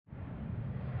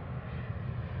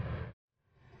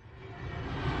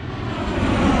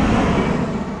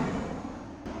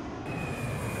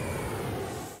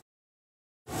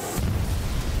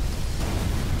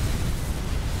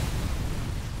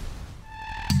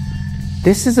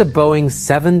This is a Boeing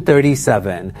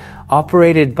 737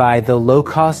 operated by the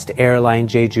low-cost airline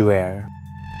Jeju Air.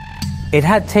 It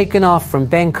had taken off from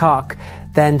Bangkok,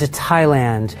 then to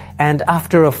Thailand, and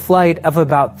after a flight of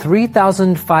about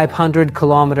 3,500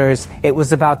 kilometers, it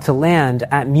was about to land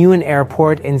at Muan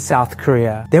Airport in South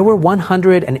Korea. There were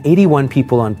 181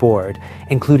 people on board,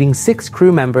 including 6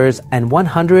 crew members and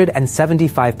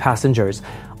 175 passengers,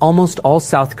 almost all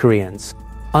South Koreans.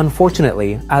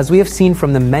 Unfortunately, as we have seen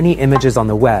from the many images on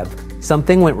the web,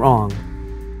 something went wrong.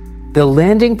 The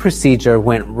landing procedure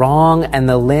went wrong and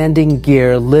the landing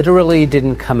gear literally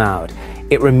didn't come out.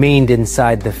 It remained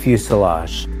inside the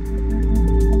fuselage.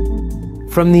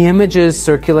 From the images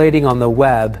circulating on the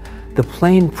web, the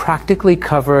plane practically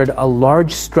covered a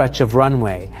large stretch of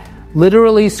runway,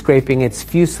 literally scraping its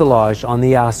fuselage on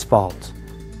the asphalt.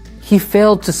 He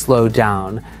failed to slow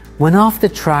down, went off the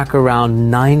track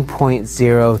around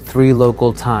 9:03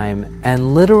 local time,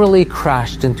 and literally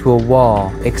crashed into a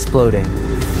wall, exploding.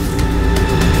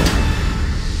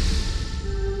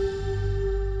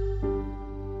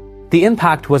 The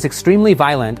impact was extremely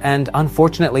violent, and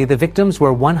unfortunately the victims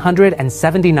were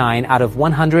 179 out of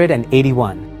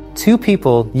 181. 2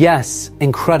 people, yes,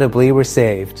 incredibly, were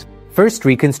saved. First,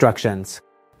 reconstructions.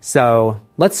 So,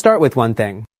 let's start with one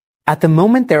thing. At the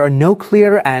moment, there are no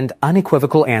clear and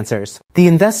unequivocal answers. The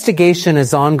investigation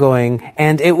is ongoing,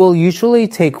 and it will usually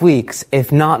take weeks,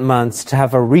 if not months, to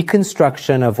have a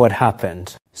reconstruction of what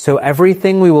happened. So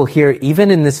everything we will hear, even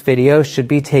in this video, should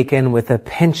be taken with a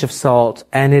pinch of salt,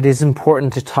 and it is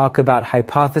important to talk about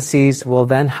hypotheses will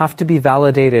then have to be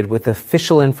validated with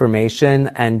official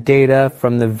information and data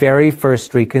from the very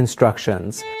first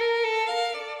reconstructions.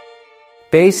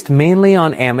 Based mainly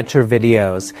on amateur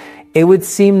videos, it would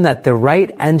seem that the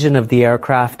right engine of the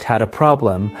aircraft had a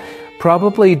problem,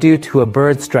 probably due to a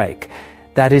bird strike.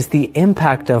 That is the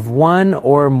impact of one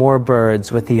or more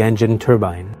birds with the engine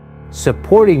turbine.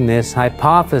 Supporting this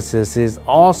hypothesis is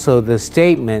also the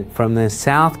statement from the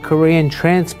South Korean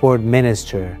Transport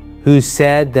Minister, who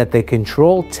said that the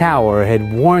control tower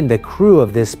had warned the crew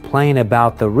of this plane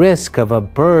about the risk of a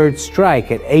bird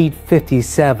strike at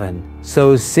 8:57,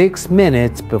 so 6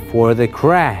 minutes before the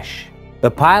crash. The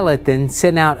pilot then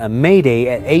sent out a mayday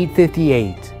at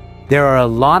 8:58. There are a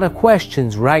lot of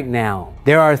questions right now.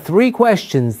 There are 3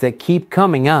 questions that keep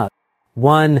coming up.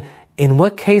 1. In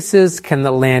what cases can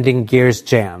the landing gears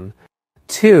jam?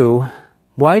 2.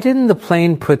 Why didn't the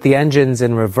plane put the engines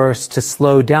in reverse to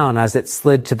slow down as it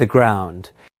slid to the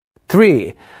ground?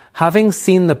 3. Having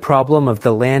seen the problem of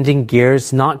the landing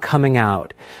gears not coming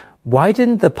out, why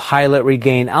didn't the pilot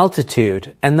regain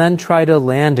altitude and then try to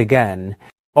land again?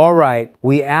 Alright,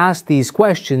 we asked these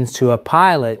questions to a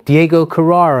pilot, Diego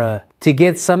Carrara, to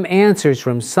get some answers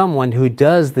from someone who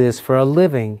does this for a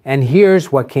living, and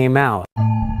here's what came out.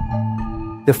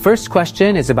 The first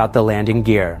question is about the landing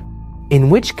gear. In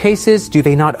which cases do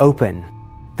they not open?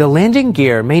 The landing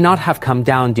gear may not have come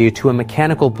down due to a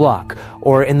mechanical block,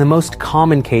 or in the most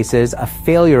common cases, a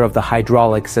failure of the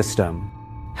hydraulic system.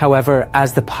 However,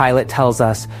 as the pilot tells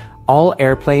us, all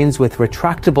airplanes with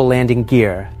retractable landing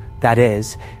gear, that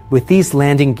is, with these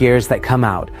landing gears that come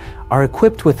out, are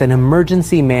equipped with an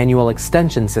emergency manual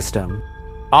extension system.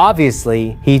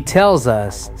 Obviously, he tells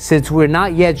us, since we're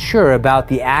not yet sure about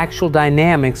the actual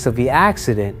dynamics of the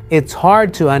accident, it's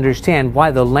hard to understand why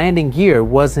the landing gear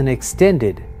wasn't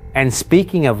extended. And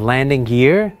speaking of landing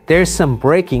gear, there's some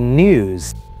breaking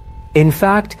news. In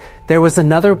fact, there was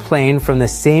another plane from the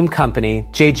same company,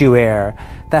 Jeju Air,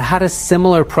 that had a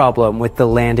similar problem with the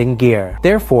landing gear.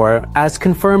 Therefore, as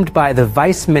confirmed by the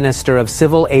Vice Minister of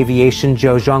Civil Aviation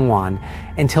Jo Jung-won,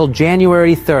 until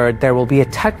January 3rd, there will be a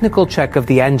technical check of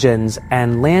the engines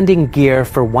and landing gear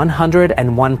for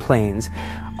 101 planes,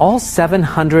 all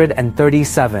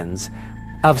 737s,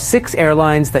 of 6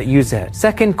 airlines that use it.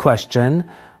 Second question,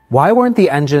 why weren't the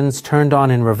engines turned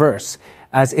on in reverse,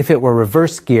 as if it were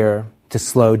reverse gear, to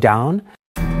slow down?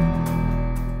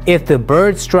 If the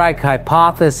bird strike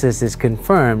hypothesis is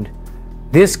confirmed,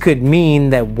 this could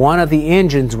mean that one of the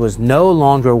engines was no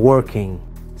longer working.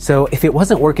 So if it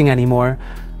wasn't working anymore,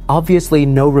 obviously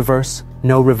no reverse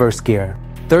gear.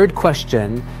 Third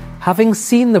question, having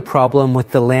seen the problem with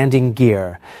the landing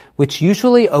gear, which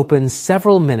usually opens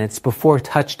several minutes before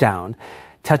touchdown,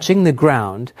 touching the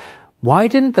ground, why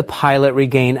didn't the pilot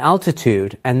regain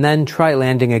altitude and then try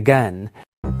landing again?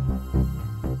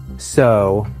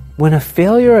 So, when a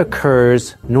failure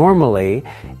occurs, normally,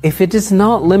 if it does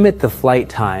not limit the flight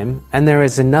time and there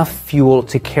is enough fuel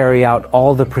to carry out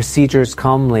all the procedures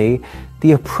calmly,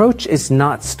 the approach is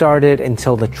not started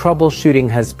until the troubleshooting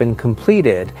has been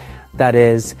completed, that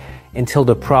is, until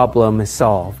the problem is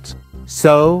solved.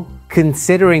 So,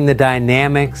 Considering the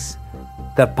dynamics,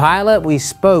 the pilot we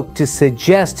spoke to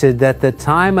suggested that the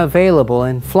time available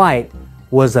in flight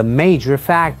was a major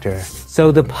factor.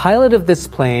 So the pilot of this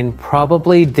plane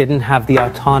probably didn't have the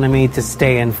autonomy to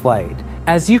stay in flight.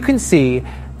 As you can see,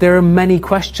 there are many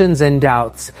questions and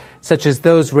doubts, such as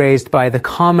those raised by the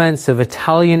comments of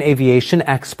Italian aviation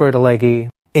expert Alleghi.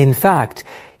 In fact,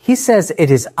 he says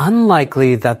it is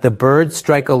unlikely that the bird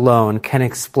strike alone can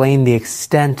explain the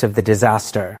extent of the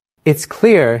disaster. It's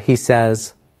clear, he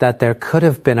says, that there could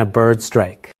have been a bird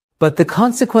strike. But the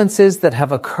consequences that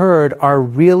have occurred are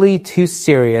really too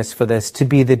serious for this to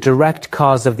be the direct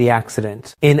cause of the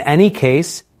accident. In any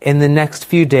case, in the next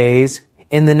few days,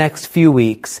 in the next few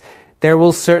weeks, there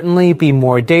will certainly be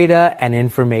more data and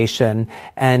information,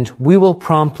 and we will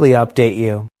promptly update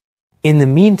you. In the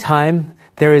meantime,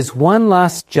 there is one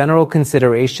last general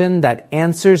consideration that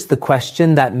answers the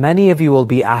question that many of you will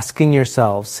be asking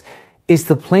yourselves. Is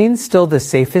the plane still the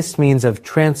safest means of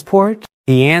transport?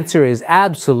 The answer is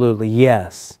absolutely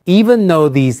yes. Even though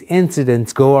these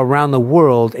incidents go around the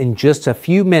world in just a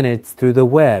few minutes through the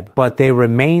web, but they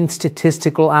remain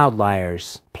statistical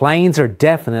outliers. Planes are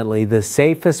definitely the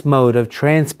safest mode of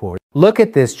transport. Look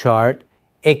at this chart.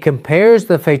 It compares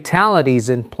the fatalities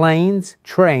in planes,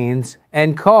 trains,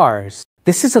 and cars.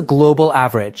 This is a global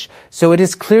average, so it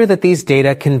is clear that these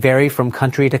data can vary from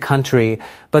country to country,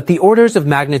 but the orders of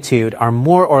magnitude are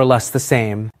more or less the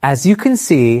same. As you can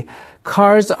see,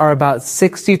 cars are about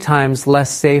 60 times less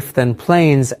safe than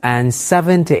planes and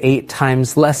 7 to 8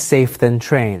 times less safe than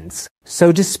trains.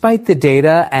 So despite the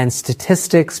data and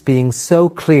statistics being so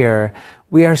clear,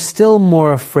 we are still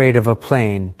more afraid of a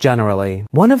plane, generally.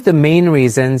 One of the main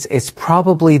reasons is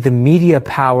probably the media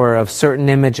power of certain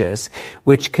images,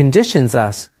 which conditions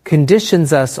us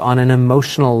on an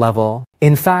emotional level.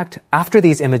 In fact, after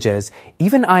these images,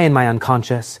 even I in my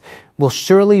unconscious will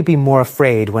surely be more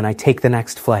afraid when I take the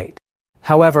next flight.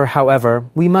 However,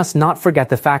 we must not forget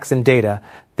the facts and data,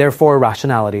 therefore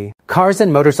rationality. Cars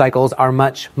and motorcycles are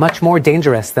much more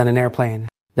dangerous than an airplane.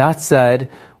 That said,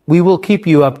 we will keep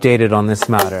you updated on this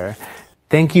matter.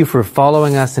 Thank you for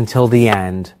following us until the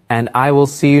end, and I will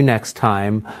see you next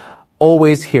time,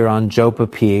 always here on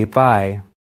Geopop. Bye.